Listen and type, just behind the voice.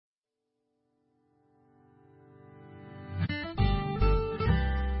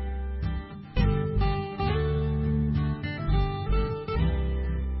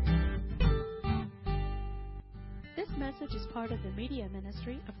message is part of the media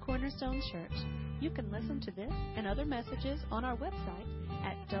ministry of Cornerstone Church. You can listen to this and other messages on our website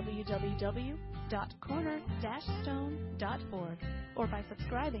at www.corner-stone.org or by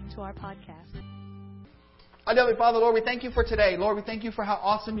subscribing to our podcast. Our Heavenly Father, Lord, we thank you for today. Lord, we thank you for how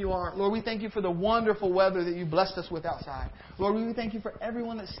awesome you are. Lord, we thank you for the wonderful weather that you blessed us with outside. Lord, we thank you for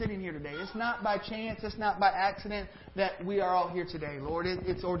everyone that's sitting here today. It's not by chance, it's not by accident that we are all here today. Lord,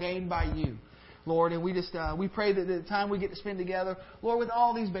 it's ordained by you. Lord, and we pray that the time we get to spend together, Lord, with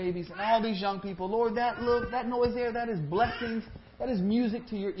all these babies and all these young people, Lord, that noise there, that is blessings, that is music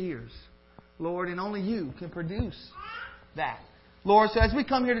to your ears. Lord, and only you can produce that. Lord, so as we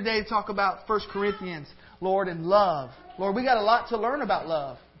come here today to talk about 1 Corinthians, Lord, and love. Lord, we got a lot to learn about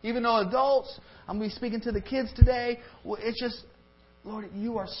love. Even though adults, I'm going to be speaking to the kids today, it's just, Lord,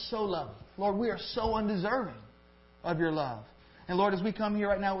 you are so loving. Lord, we are so undeserving of your love. And Lord, as we come here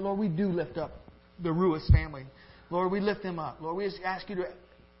right now, Lord, we do lift up the Ruiz family. Lord, we lift them up. Lord, we just ask you to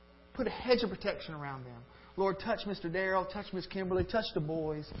put a hedge of protection around them. Lord, touch Mr. Darrell, touch Miss Kimberly, touch the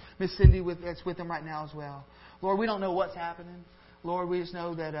boys, Miss Cindy that's with them right now as well. Lord, we don't know what's happening. Lord, we just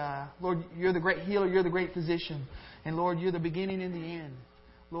know that, Lord, you're the great healer, you're the great physician. And Lord, you're the beginning and the end.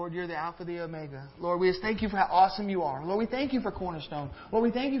 Lord, you're the Alpha, the Omega. Lord, we just thank you for how awesome you are. Lord, we thank you for Cornerstone. Lord,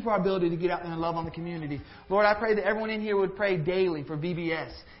 we thank you for our ability to get out there and love on the community. Lord, I pray that everyone in here would pray daily for VBS.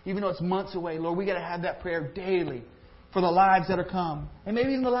 Even though it's months away, Lord, we got to have that prayer daily for the lives that are come. And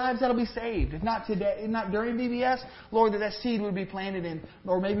maybe even the lives that will be saved. If not today, not during VBS, Lord, that seed would be planted in.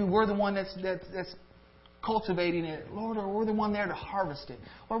 Or maybe we're the one that's cultivating it. Lord, or we're the one there to harvest it.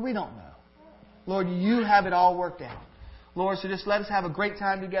 Lord, we don't know. Lord, you have it all worked out. Lord, so just let us have a great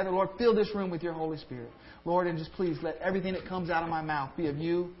time together. Lord, fill this room with your Holy Spirit. Lord, and just please let everything that comes out of my mouth be of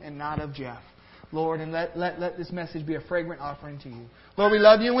you and not of Jeff. Lord, and let this message be a fragrant offering to you. Lord, we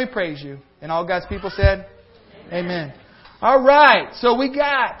love you and we praise you. And all God's people said, Amen. All right. So we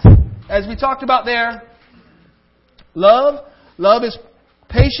got, as we talked about there, love. Love is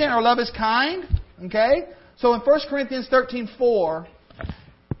patient or love is kind. Okay? So in 1 Corinthians 13:4,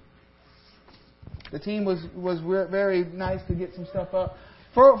 the team was very nice to get some stuff up.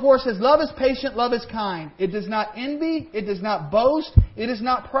 4 says, love is patient, love is kind. It does not envy, it does not boast, it is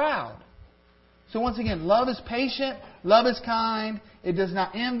not proud. So once again, love is patient, love is kind. It does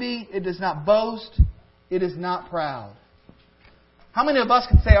not envy, it does not boast, it is not proud. How many of us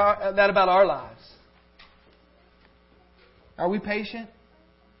can say that about our lives? Are we patient?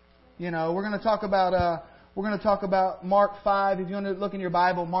 You know, we're going to talk about Mark 5. If you want to look in your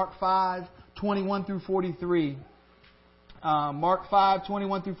Bible, Mark 5, 21 through 43. Mark 5,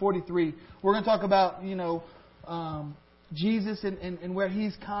 21 through 43. We're going to talk about, Jesus and where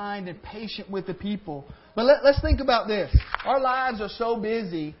He's kind and patient with the people. But let's think about this. Our lives are so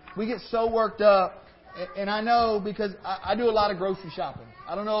busy. We get so worked up. And I know because I do a lot of grocery shopping.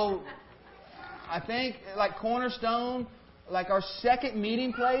 I don't know. I think like Cornerstone, like our second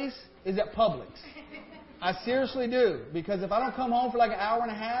meeting place is at Publix. I seriously do. Because if I don't come home for like an hour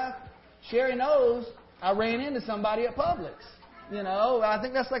and a half, Sherry knows I ran into somebody at Publix. You know, I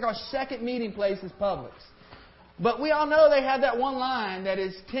think that's like our second meeting place is Publix. But we all know they have that one line that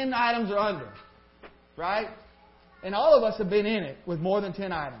is 10 items or under. Right? And all of us have been in it with more than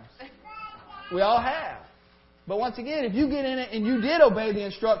 10 items. We all have. But once again, if you get in it and you did obey the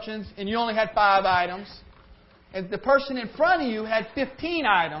instructions and you only had 5 items, and the person in front of you had 15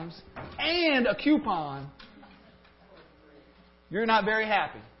 items and a coupon, you're not very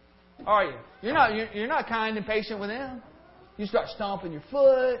happy, are you? You're not kind and patient with them. You start stomping your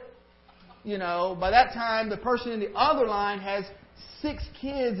foot. You know, by that time, the person in the other line has 6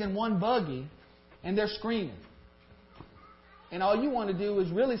 kids in one buggy, and they're screaming. And all you want to do is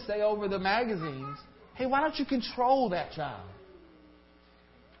really say over the magazines, hey, why don't you control that child?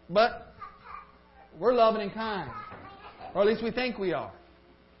 But we're loving and kind. Or at least we think we are.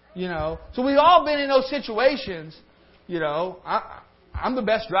 You know. So we've all been in those situations. You know. I'm the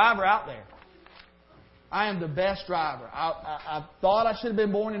best driver out there. I am the best driver. I thought I should have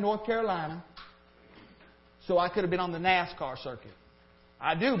been born in North Carolina so I could have been on the NASCAR circuit.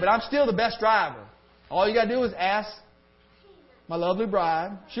 I do, but I'm still the best driver. All you got to do is ask my lovely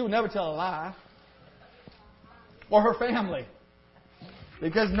bride. She would never tell a lie. Or her family.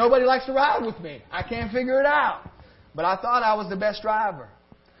 Because nobody likes to ride with me. I can't figure it out. But I thought I was the best driver.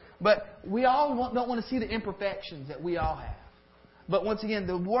 But we all don't want to see the imperfections that we all have. But once again,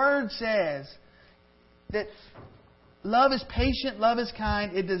 the Word says that love is patient, love is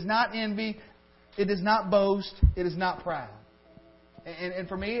kind. It does not envy. It does not boast. It is not proud. And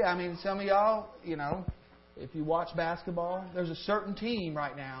for me, I mean, some of y'all, you know, if you watch basketball, there's a certain team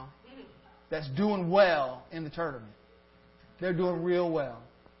right now that's doing well in the tournament. They're doing real well.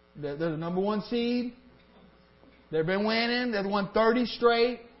 They're the number one seed. They've been winning. They've won 30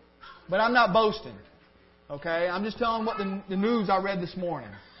 straight. But I'm not boasting. Okay? I'm just telling what the news I read this morning.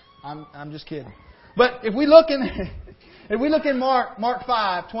 I'm just kidding. But if we look in Mark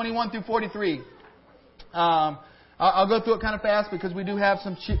 5, 21 through 43, I'll go through it kind of fast because we do have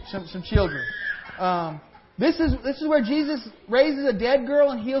some children. This is where Jesus raises a dead girl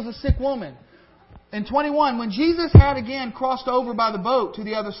and heals a sick woman. In 21, when Jesus had again crossed over by the boat to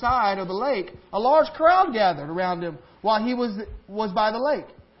the other side of the lake, a large crowd gathered around him while he was by the lake.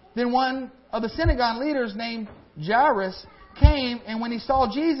 Then one of the synagogue leaders named Jairus came, and when he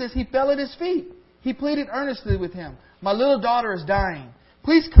saw Jesus, he fell at his feet. He pleaded earnestly with him, "My little daughter is dying.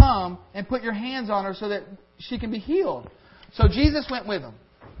 Please come and put your hands on her so that she can be healed." So Jesus went with him.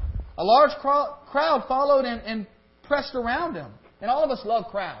 A large crowd followed and pressed around him. And all of us love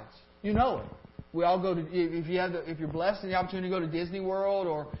crowds. You know it. We all go to, if you're blessed in the opportunity to go to Disney World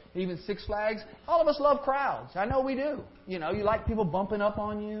or even Six Flags, all of us love crowds. I know we do. You know, you like people bumping up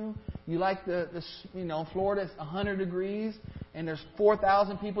on you. You like in Florida it's 100 degrees and there's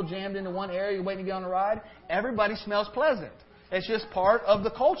 4,000 people jammed into one area you're waiting to get on a ride. Everybody smells pleasant. It's just part of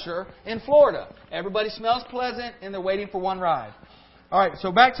the culture in Florida. Everybody smells pleasant and they're waiting for one ride. All right,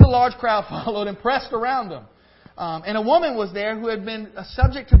 so back to the large crowd followed and pressed around them. And a woman was there who had been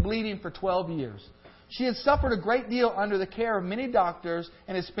subject to bleeding for 12 years. She had suffered a great deal under the care of many doctors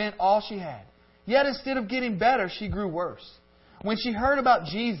and had spent all she had. Yet instead of getting better, she grew worse. When she heard about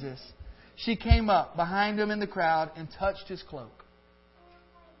Jesus, she came up behind him in the crowd and touched his cloak.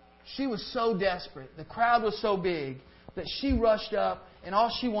 She was so desperate. The crowd was so big that she rushed up and all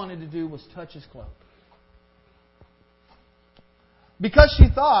she wanted to do was touch his cloak. Because she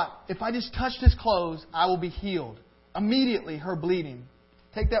thought, if I just touch his clothes, I will be healed. Immediately, her bleeding,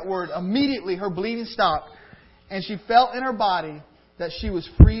 take that word, immediately her bleeding stopped, and she felt in her body that she was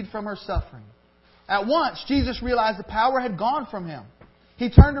freed from her suffering. At once, Jesus realized the power had gone from him.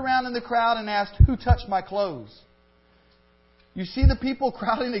 He turned around in the crowd and asked, "Who touched my clothes?" "You see the people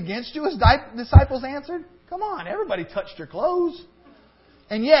crowding against you?" His disciples answered. "Come on, everybody touched your clothes.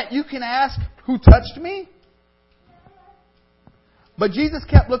 And yet you can ask, 'Who touched me?'" But Jesus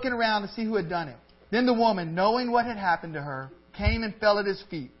kept looking around to see who had done it. Then the woman, knowing what had happened to her, came and fell at his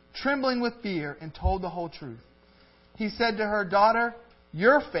feet, trembling with fear, and told the whole truth. He said to her, "Daughter,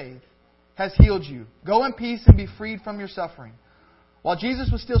 your faith has healed you. Go in peace and be freed from your suffering." While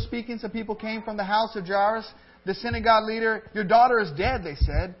Jesus was still speaking, some people came from the house of Jairus, the synagogue leader. "Your daughter is dead," they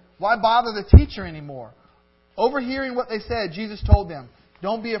said. "Why bother the teacher anymore?" Overhearing what they said, Jesus told them,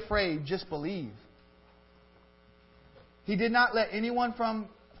 "Don't be afraid, just believe." He did not let anyone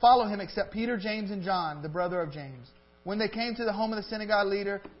follow him except Peter, James, and John, the brother of James. When they came to the home of the synagogue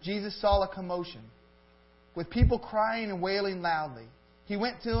leader, Jesus saw a commotion, with people crying and wailing loudly. He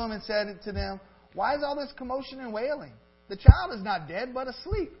went to them and said to them, "Why is all this commotion and wailing? The child is not dead, but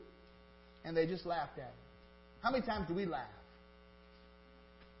asleep." And they just laughed at him. How many times do we laugh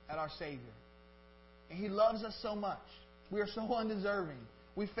at our Savior? And He loves us so much. We are so undeserving.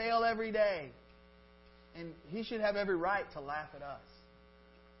 We fail every day. And He should have every right to laugh at us.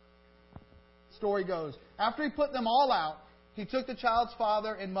 Story goes, after He put them all out, He took the child's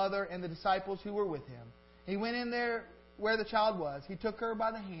father and mother and the disciples who were with Him. He went in there where the child was. He took her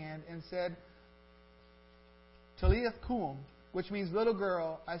by the hand and said, "Talitha kum," which means, "Little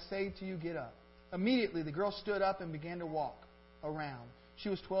girl, I say to you, get up." Immediately the girl stood up and began to walk around. She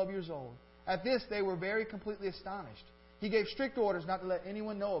was 12 years old. At this they were very completely astonished. He gave strict orders not to let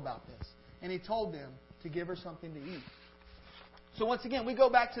anyone know about this. And He told them to give her something to eat. So once again, we go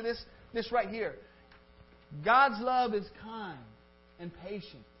back to this right here. God's love is kind and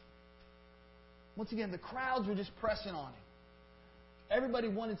patient. Once again, the crowds were just pressing on Him. Everybody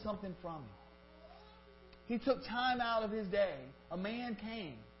wanted something from Him. He took time out of His day. A man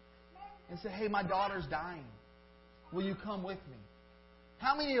came and said, "Hey, my daughter's dying. Will you come with me?"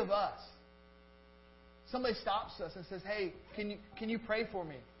 How many of us, somebody stops us and says, "Hey, can you pray for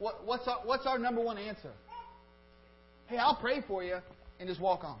me?" What's our number one answer? "Hey, I'll pray for you," and just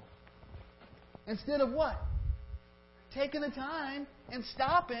walk on. Instead of what? Taking the time and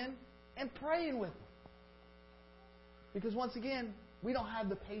stopping and praying with them. Because once again, we don't have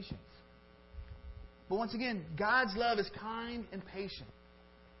the patience. But once again, God's love is kind and patient.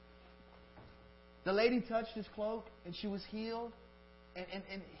 The lady touched His cloak and she was healed.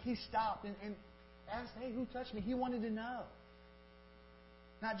 And He stopped and asked, "Hey, who touched me?" He wanted to know.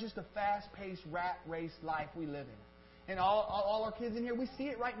 Not just a fast-paced, rat race life we live in. And all our kids in here, we see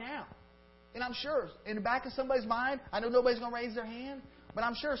it right now. And I'm sure, in the back of somebody's mind, I know nobody's going to raise their hand, but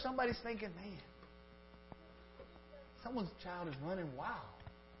I'm sure somebody's thinking, "Man, someone's child is running wild.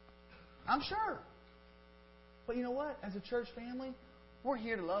 I'm sure. But you know what? As a church family, we're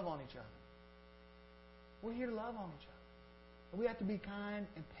here to love on each other. We're here to love on each other. And we have to be kind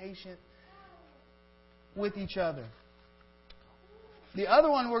and patient with each other. The other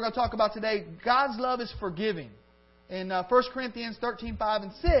one we're going to talk about today, God's love is forgiving. In 1 Corinthians 13:5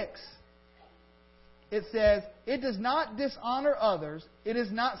 and 6, it says, it does not dishonor others. It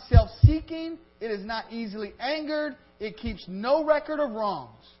is not self-seeking. It is not easily angered. It keeps no record of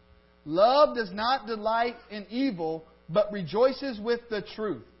wrongs. Love does not delight in evil, but rejoices with the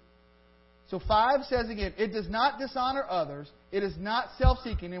truth. So 5 says again, it does not dishonor others. It is not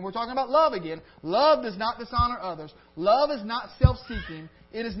self-seeking. And we're talking about love again. Love does not dishonor others. Love is not self-seeking.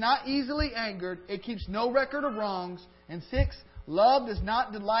 It is not easily angered. It keeps no record of wrongs. And 6, love does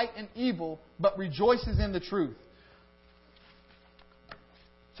not delight in evil, but rejoices in the truth.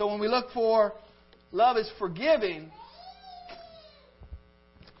 So when we look for love is forgiving,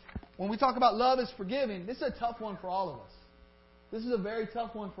 when we talk about love is forgiving, this is a tough one for all of us. This is a very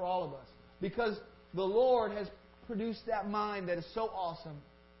tough one for all of us. Because the Lord has produced that mind that is so awesome,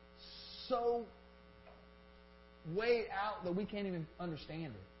 so way out that we can't even understand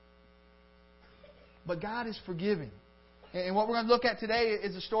it. But God is forgiving. And what we're going to look at today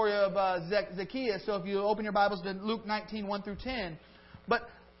is the story of Zacchaeus. So if you open your Bibles to Luke 19, 1 through 10. But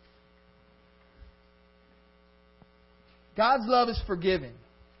God's love is forgiving.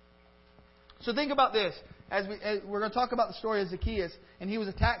 So think about this. As we're going to talk about the story of Zacchaeus, and he was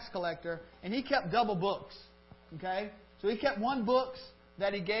a tax collector, and he kept double books. Okay? So he kept one book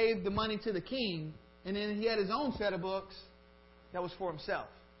that he gave the money to the king, and then he had his own set of books that was for himself.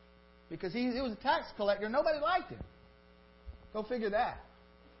 Because he was a tax collector, nobody liked him. Go figure that.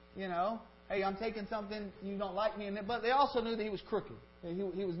 You know, hey, I'm taking something, you don't like me. But they also knew that he was crooked. That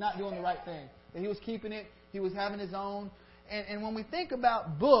he was not doing the right thing. That he was keeping it, he was having his own. And when we think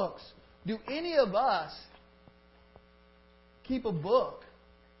about books, do any of us keep a book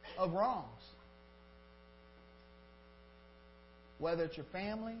of wrongs? Whether it's your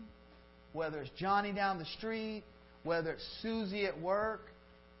family, whether it's Johnny down the street, whether it's Susie at work.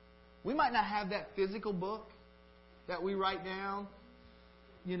 We might not have that physical book that we write down.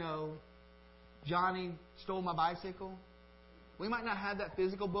 You know, Johnny stole my bicycle. We might not have that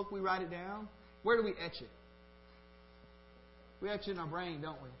physical book, we write it down. Where do we etch it? We etch it in our brain,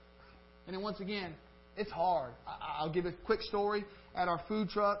 don't we? And then once again, it's hard. I'll give a quick story. At our food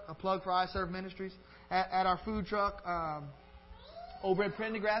truck, a plug for iServe Ministries, at our food truck over at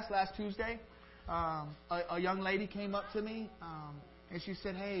Prendergrass last Tuesday, a young lady came up to me and she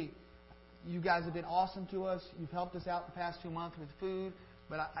said, hey, you guys have been awesome to us. You've helped us out the past 2 months with food,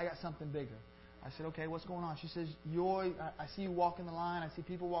 but I got something bigger. I said, okay, what's going on? She says, I see you walking the line. I see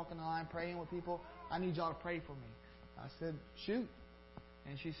people walking the line, praying with people. I need y'all to pray for me. I said, shoot.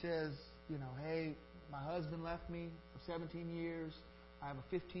 And she says, you know, hey, my husband left me for 17 years. I have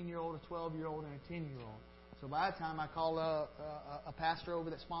a 15-year-old, a 12-year-old, and a 10-year-old. So by the time I called a pastor over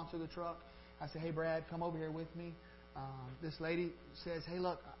that sponsored the truck, I said, hey, Brad, come over here with me. This lady says, hey,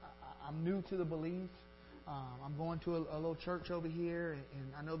 look, I'm new to the belief. I'm going to a little church over here,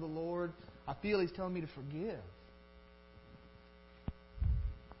 and I know the Lord. I feel He's telling me to forgive.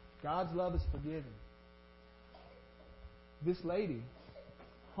 God's love is forgiving. This lady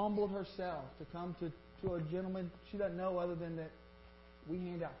humbled herself to come to a gentleman she doesn't know other than that we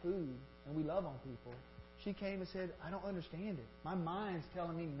hand out food and we love on people. She came and said, I don't understand it. My mind's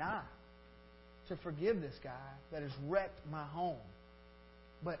telling me not to forgive this guy that has wrecked my home.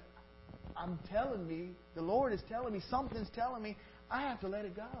 But I'm telling me, the Lord is telling me, something's telling me, I have to let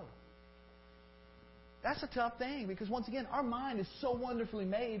it go. That's a tough thing because once again, our mind is so wonderfully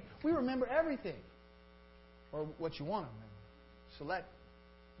made, we remember everything. Or what you want to remember. Select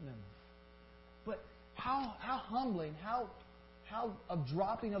memory. But how humbling, how a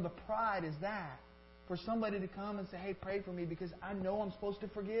dropping of the pride is that for somebody to come and say, hey, pray for me because I know I'm supposed to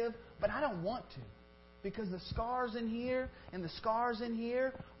forgive, but I don't want to. Because the scars in here and the scars in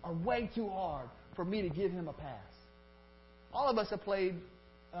here are way too hard for me to give him a pass. All of us have played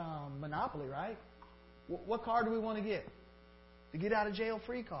Monopoly, right? What card do we want to get? The get out of jail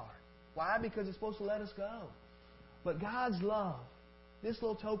free card. Why? Because it's supposed to let us go. But God's love, this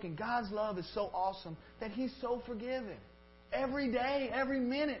little token, God's love is so awesome that He's so forgiving. Every day, every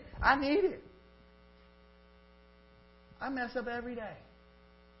minute, I need it. I mess up every day.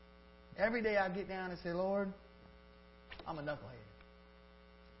 Every day I get down and say, Lord, I'm a knucklehead.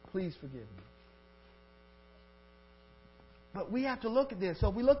 Please forgive me. But we have to look at this. So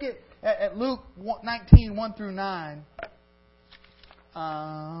if we look at Luke 19, 1 through 9.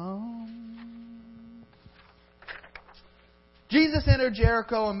 Jesus entered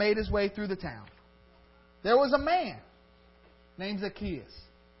Jericho and made his way through the town. There was a man named Zacchaeus.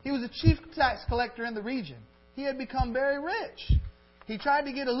 He was a chief tax collector in the region. He had become very rich. He tried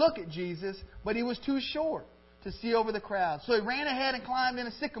to get a look at Jesus, but he was too short to see over the crowd. So he ran ahead and climbed in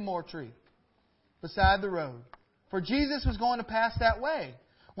a sycamore tree beside the road, for Jesus was going to pass that way.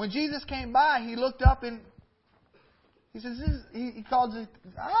 When Jesus came by, he looked up and he says,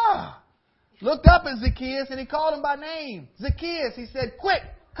 looked up at Zacchaeus and he called him by name. Zacchaeus, he said, quick,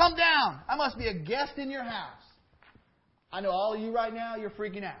 come down. I must be a guest in your house. I know all of you right now, you're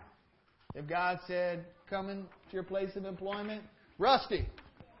freaking out. If God said, coming to your place of employment, Rusty,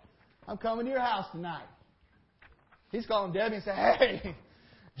 I'm coming to your house tonight. He's calling Debbie and saying, hey,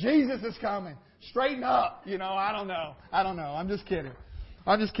 Jesus is coming. Straighten up. I don't know. I'm just kidding.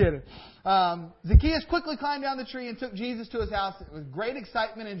 Zacchaeus quickly climbed down the tree and took Jesus to his house with great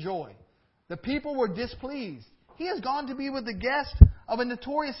excitement and joy. The people were displeased. He has gone to be with the guest of a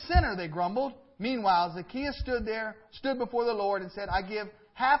notorious sinner, they grumbled. Meanwhile, Zacchaeus stood before the Lord and said, I give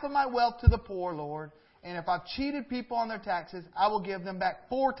half of my wealth to the poor, Lord, and if I've cheated people on their taxes, I will give them back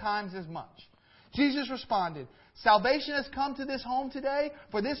 4 times as much. Jesus responded, salvation has come to this home today,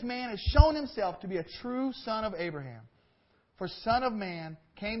 for this man has shown himself to be a true son of Abraham. For Son of Man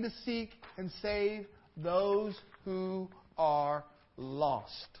came to seek and save those who are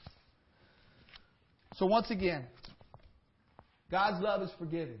lost. So once again, God's love is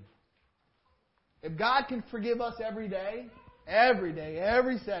forgiving. If God can forgive us every day,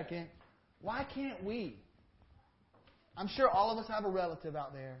 every second, why can't we? I'm sure all of us have a relative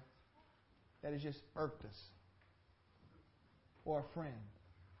out there that has just irked us. Or a friend.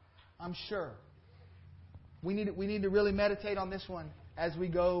 I'm sure. We need to really meditate on this one as we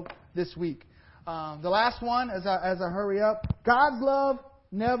go this week. The last one, as I hurry up, God's love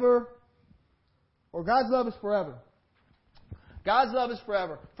is forever. God's love is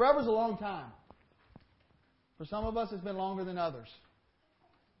forever. Forever is a long time. For some of us, it's been longer than others.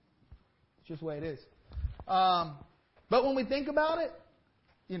 It's just the way it is. But when we think about it,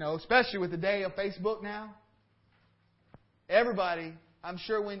 especially with the day of Facebook now, everybody, I'm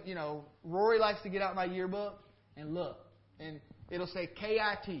sure when, Rory likes to get out my yearbook and look, and it'll say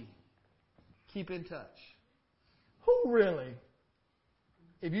KIT, keep in touch. Who really?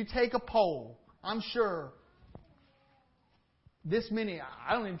 If you take a poll, I'm sure this many,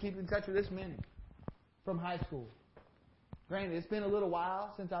 I don't even keep in touch with this many from high school. Granted, it's been a little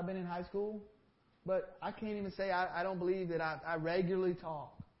while since I've been in high school, but I can't even say I don't believe that I regularly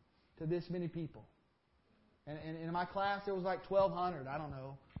talk to this many people. And in my class, there was like 1,200, I don't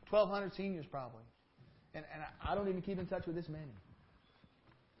know, 1,200 seniors probably. And I don't even keep in touch with this many.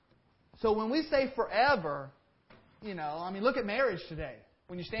 So when we say forever, look at marriage today.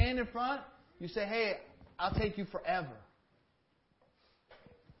 When you stand in front, you say, hey, I'll take you forever.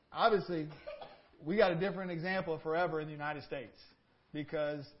 Obviously, we got a different example of forever in the United States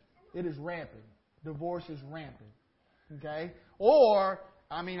because it is rampant. Divorce is rampant. Okay? Or,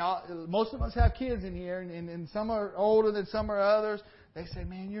 most of us have kids in here, and some are older than some are others. They say,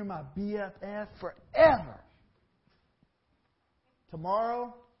 man, you're my BFF forever.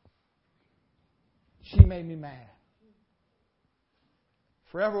 Tomorrow, she made me mad.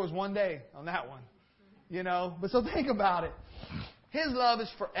 Forever was one day on that one. But so think about it. His love is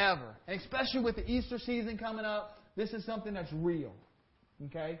forever. And especially with the Easter season coming up, this is something that's real.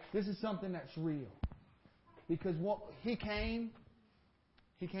 Okay? This is something that's real. Because He came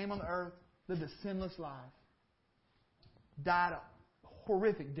on the earth, lived a sinless life, died a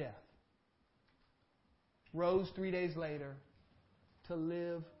horrific death, rose 3 days later to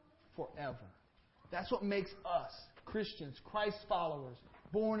live forever. That's what makes us, Christians, Christ followers,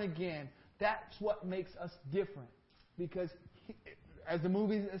 born again, that's what makes us different. Because as the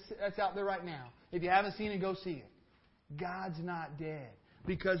movie that's out there right now, if you haven't seen it, go see it. God's not dead.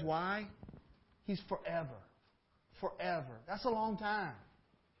 Because why? He's forever. Forever. That's a long time.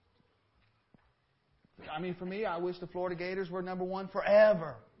 For me, I wish the Florida Gators were number 1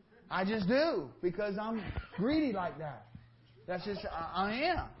 forever. I just do. Because I'm greedy like that. That's just,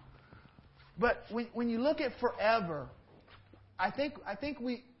 I am. But when you look at forever, I think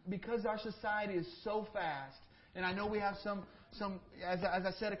we, because our society is so fast, and I know we have some as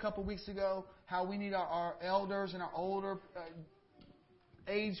I said a couple weeks ago, how we need our elders and our older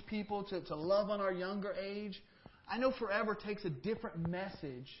age people to love on our younger age. I know forever takes a different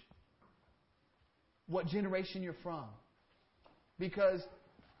message what generation you're from. Because,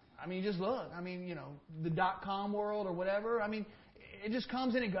 you just look. The .com world or whatever, it just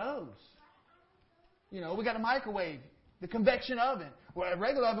comes and it goes. We got a microwave. The convection oven. Well, a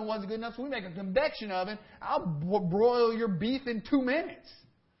regular oven wasn't good enough, so we make a convection oven. I'll broil your beef in 2 minutes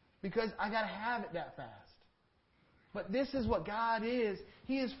because I got to have it that fast. But this is what God is.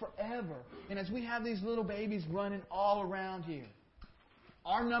 He is forever. And as we have these little babies running all around here,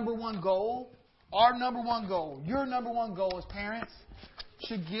 our number one goal, your number one goal as parents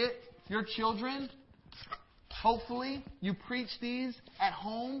should get your children. Hopefully, you preach these at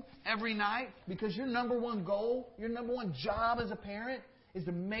home every night because your number one goal, your number one job as a parent is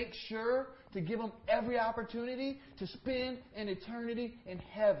to make sure to give them every opportunity to spend an eternity in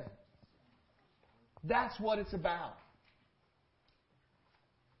heaven. That's what it's about.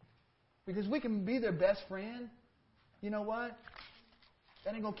 Because we can be their best friend. You know what?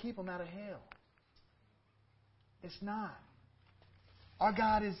 That ain't going to keep them out of hell. It's not. Our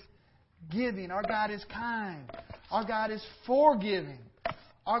God is giving. Our God is kind. Our God is forgiving.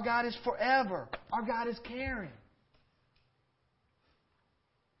 Our God is forever. Our God is caring.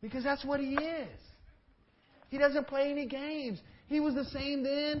 Because that's what He is. He doesn't play any games. He was the same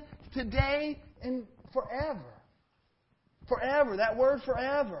then, today, and forever. Forever. That word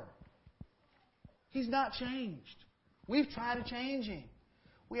forever. He's not changed. We've tried to change Him.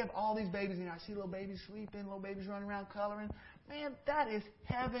 We have all these babies in here. I see little babies sleeping, little babies running around coloring. Man, that is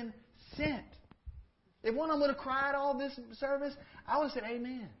heaven sent. If one of them would have cried all this service, I would have said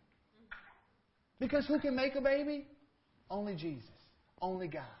amen. Because who can make a baby? Only Jesus. Only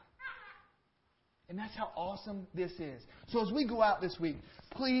God. And that's how awesome this is. So as we go out this week,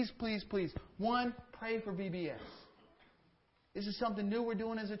 please, please, please, one, pray for VBS. This is something new we're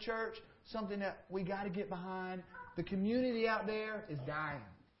doing as a church, something that we got to get behind. The community out there is dying.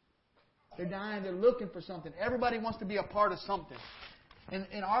 They're dying. They're looking for something. Everybody wants to be a part of something. And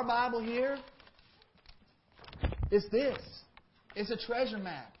in our Bible here, it's this. It's a treasure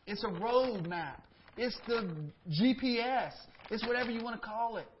map. It's a road map. It's the GPS. It's whatever you want to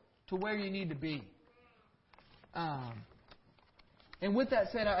call it to where you need to be. And with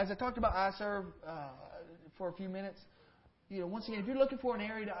that said, as I talked about iServe for a few minutes, once again, if you're looking for an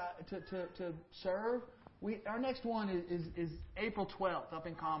area to serve, our next one is April 12th up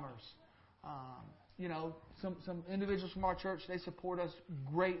in Commerce. Some individuals from our church, they support us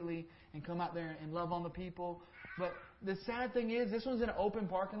greatly and come out there and love on the people. But the sad thing is, this one's in an open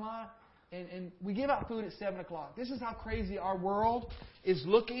parking lot, and we give out food at 7 o'clock. This is how crazy our world is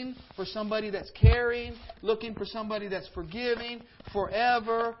looking for somebody that's caring, looking for somebody that's forgiving,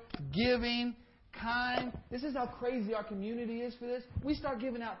 forever, giving, kind. This is how crazy our community is for this. We start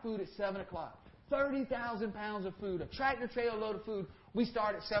giving out food at 7 o'clock. 30,000 pounds of food, a tractor trailer load of food. We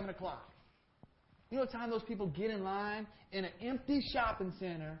start at 7 o'clock. You know what time those people get in line in an empty shopping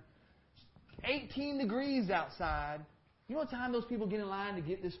center, 18 degrees outside? You know what time those people get in line to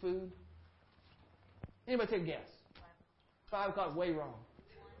get this food? Anybody take a guess? 5 o'clock, way wrong.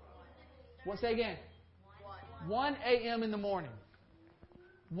 What, say again? 1 a.m. in the morning.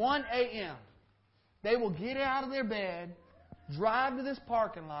 1 a.m. They will get out of their bed, drive to this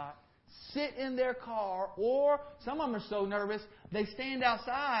parking lot, sit in their car, or some of them are so nervous, they stand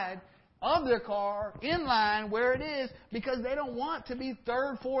outside of their car in line where it is because they don't want to be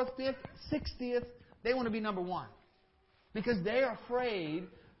 3rd, 4th, 5th, 60th. They want to be number 1. Because they are afraid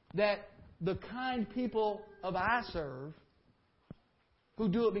that the kind people of iServe who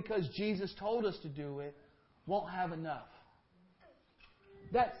do it because Jesus told us to do it won't have enough.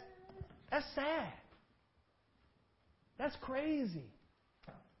 That's sad. That's crazy.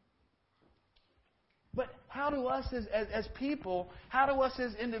 But how do us as people, how do us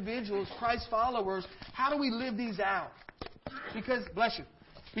as individuals, Christ followers, how do we live these out? Because, bless you,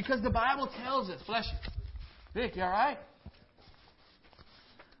 because the Bible tells us, bless you. Vic, you all right?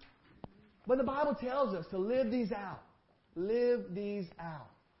 But the Bible tells us to live these out. Live these out.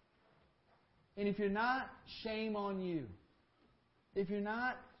 And if you're not, shame on you. If you're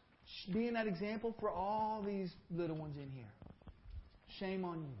not being that example for all these little ones in here, shame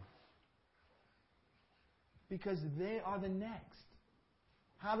on you. Because they are the next.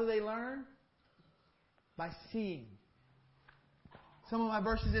 How do they learn? By seeing. Some of my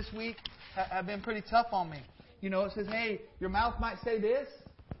verses this week have been pretty tough on me. It says, hey, your mouth might say this,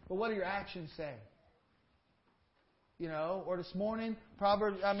 but what do your actions say? Or this morning,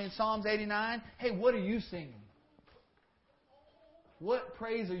 Psalms 89, hey, what are you singing? What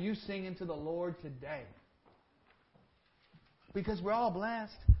praise are you singing to the Lord today? Because we're all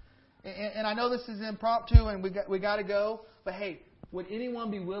blessed. And I know this is impromptu and we got to go. But hey, would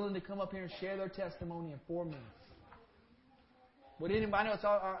anyone be willing to come up here and share their testimony in 4 minutes? Would anybody? I know it's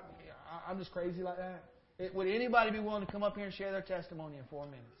all. I'm just crazy like that. Would anybody be willing to come up here and share their testimony in 4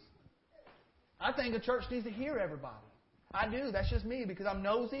 minutes? I think the church needs to hear everybody. I do. That's just me because I'm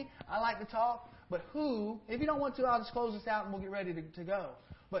nosy. I like to talk. But who, if you don't want to, I'll just close this out and we'll get ready to go.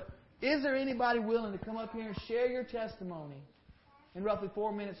 But is there anybody willing to come up here and share your testimony in roughly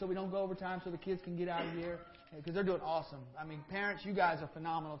 4 minutes so we don't go over time so the kids can get out of here? Because they're doing awesome. I mean, parents, you guys are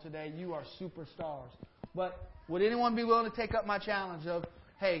phenomenal today. You are superstars. But would anyone be willing to take up my challenge of,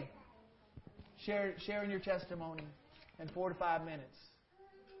 hey, sharing your testimony in 4 to 5 minutes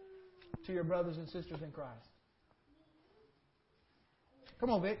to your brothers and sisters in Christ? Come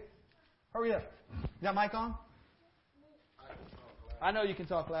on, Vic. Hurry up. Is that mic on? I know you can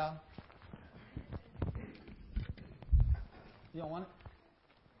talk loud. You don't want it?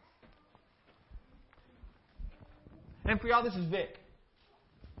 And for y'all, this is Vic.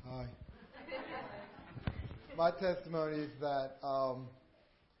 Hi. My testimony is that, for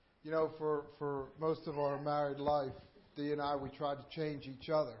most of our married life, Dee and I, we tried to change each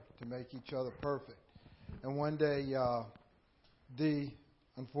other to make each other perfect. And one day, Dee,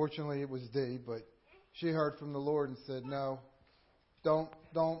 unfortunately it was Dee, but she heard from the Lord and said, no, don't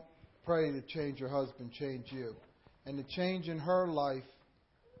pray to change your husband, change you. And the change in her life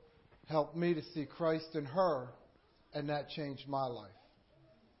helped me to see Christ in her, and that changed my life.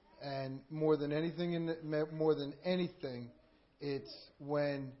 And more than anything, it's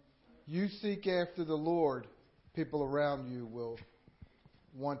when you seek after the Lord, people around you will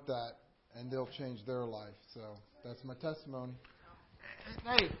want that, and they'll change their life. So that's my testimony.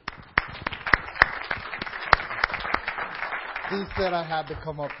 Hey. He said I had to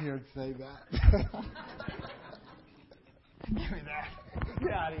come up here and say that. Give me that.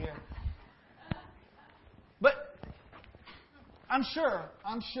 Get out of here. But I'm sure,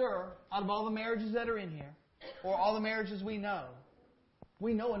 out of all the marriages that are in here, or all the marriages we know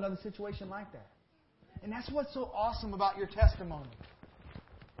another situation like that. And that's what's so awesome about your testimony.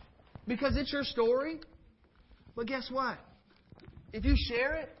 Because it's your story. But guess what? If you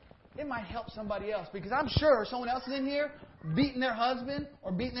share it, it might help somebody else. Because I'm sure someone else is in here beating their husband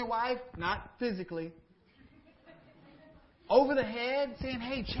or beating their wife, not physically, over the head, saying,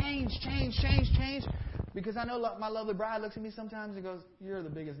 hey, change. Because I know my lovely bride looks at me sometimes and goes, you're the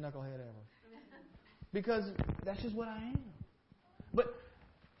biggest knucklehead ever. Because that's just what I am. But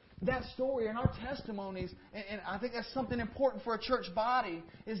that story and our testimonies, and I think that's something important for a church body,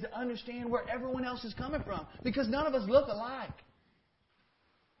 is to understand where everyone else is coming from. Because none of us look alike.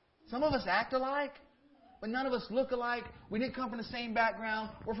 Some of us act alike, but none of us look alike. We didn't come from the same background.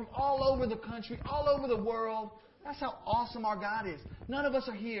 We're from all over the country, all over the world. That's how awesome our God is. None of us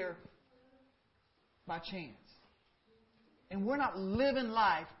are here by chance. And we're not living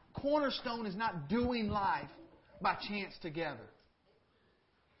life. Cornerstone is not doing life by chance together.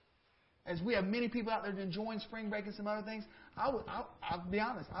 As we have many people out there enjoying spring break and some other things, I'll be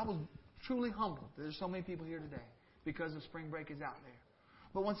honest, I was truly humbled that there's so many people here today because the spring break is out there.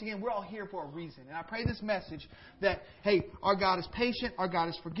 But once again, we're all here for a reason. And I pray this message that, hey, our God is patient, our God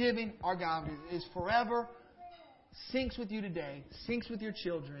is forgiving, our God is forever. Syncs with you today, syncs with your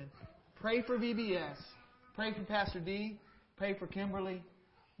children. Pray for VBS. Pray for Pastor D. Pray for Kimberly.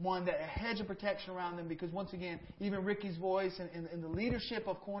 One, that a hedge of protection around them, because once again, even Ricky's voice and the leadership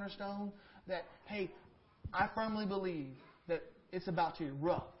of Cornerstone, that, hey, I firmly believe that it's about to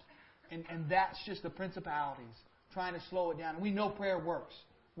erupt. And that's just the principalities trying to slow it down. And we know prayer works.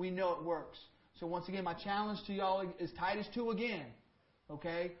 We know it works. So once again, my challenge to y'all is Titus 2 again.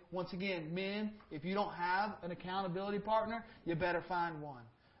 Okay? Once again, men, if you don't have an accountability partner, you better find one.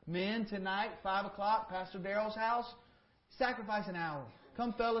 Men, tonight, 5 o'clock, Pastor Daryl's house, sacrifice an hour.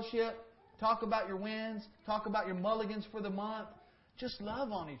 Come fellowship. Talk about your wins. Talk about your mulligans for the month. Just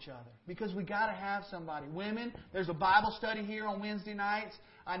love on each other, because we got to have somebody. Women, there's a Bible study here on Wednesday nights.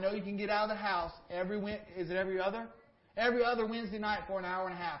 I know you can get out of the house every other? Every other Wednesday night for an hour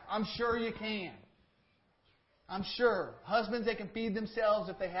and a half. I'm sure you can. I'm sure. Husbands, they can feed themselves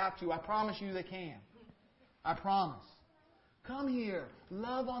if they have to. I promise you they can. I promise. Come here.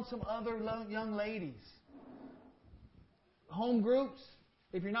 Love on some other young ladies. Home groups,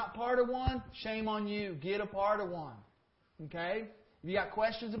 if you're not part of one, shame on you. Get a part of one. Okay? If you got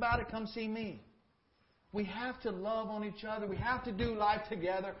questions about it, come see me. We have to love on each other. We have to do life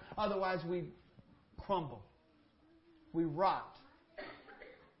together. Otherwise, we crumble. We rot.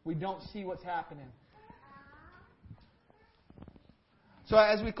 We don't see what's happening. So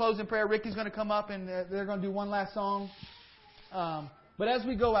as we close in prayer, Ricky's going to come up and they're going to do one last song. But as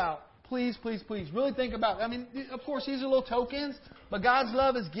we go out, please really think about it. I mean, of course, these are little tokens, but God's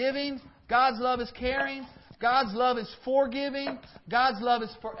love is giving. God's love is caring. God's love is forgiving. God's love is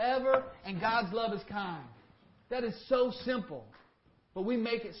forever. And God's love is kind. That is so simple. But we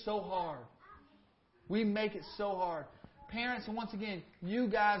make it so hard. We make it so hard. Parents, and once again, you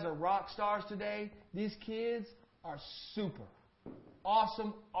guys are rock stars today. These kids are super.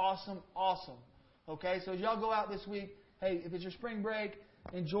 Awesome, awesome, awesome. Okay, so as y'all go out this week, hey, if it's your spring break,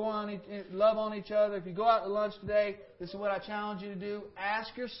 love on each other. If you go out to lunch today, this is what I challenge you to do.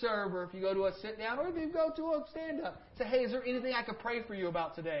 Ask your server if you go to a sit down or if you go to a stand up. Say, hey, is there anything I could pray for you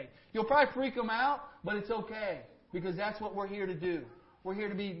about today? You'll probably freak them out, but it's okay because that's what we're here to do. We're here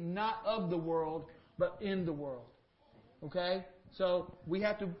to be not of the world, but in the world. Okay? So we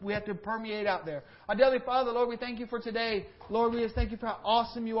have to permeate out there. Our Heavenly Father, Lord, we thank you for today. Lord, we just thank you for how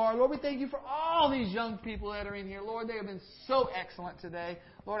awesome you are. Lord, we thank you for all these young people that are in here. Lord, they have been so excellent today.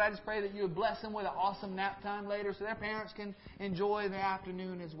 Lord, I just pray that you would bless them with an awesome nap time later so their parents can enjoy the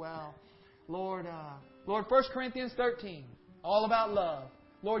afternoon as well. Lord, 1 Corinthians 13, all about love.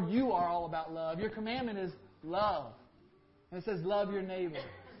 Lord, you are all about love. Your commandment is love. And it says love your neighbor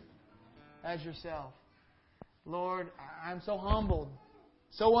as yourself. Lord, I'm so humbled,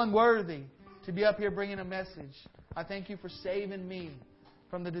 so unworthy to be up here bringing a message. I thank you for saving me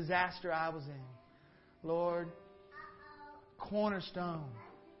from the disaster I was in. Lord, Cornerstone,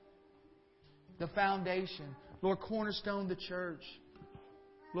 the foundation. Lord, Cornerstone, the church.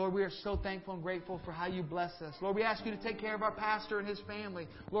 Lord, we are so thankful and grateful for how you bless us. Lord, we ask you to take care of our pastor and his family.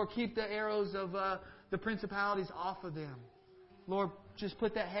 Lord, keep the arrows of the principalities off of them. Lord, just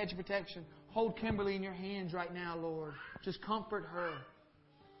put that hedge of protection. Hold Kimberly in your hands right now, Lord. Just comfort her.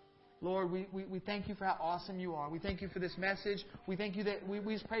 Lord, we thank you for how awesome you are. We thank you for this message. We thank you that we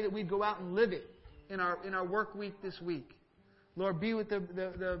just pray that we'd go out and live it in our work week this week. Lord, be with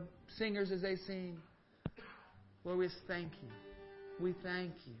the singers as they sing. Lord, we just thank you. We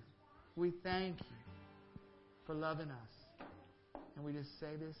thank you. We thank you for loving us. And we just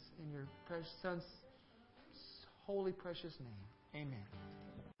say this in your precious Son's holy, precious name. Amen.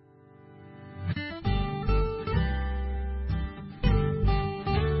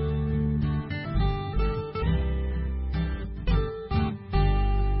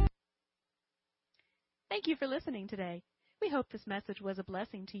 Thank you for listening today. We hope this message was a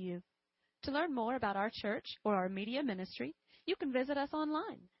blessing to you. To learn more about our church or our media ministry, you can visit us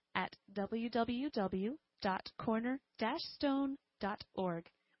online at www.corner-stone.org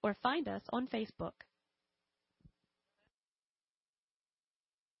or find us on Facebook.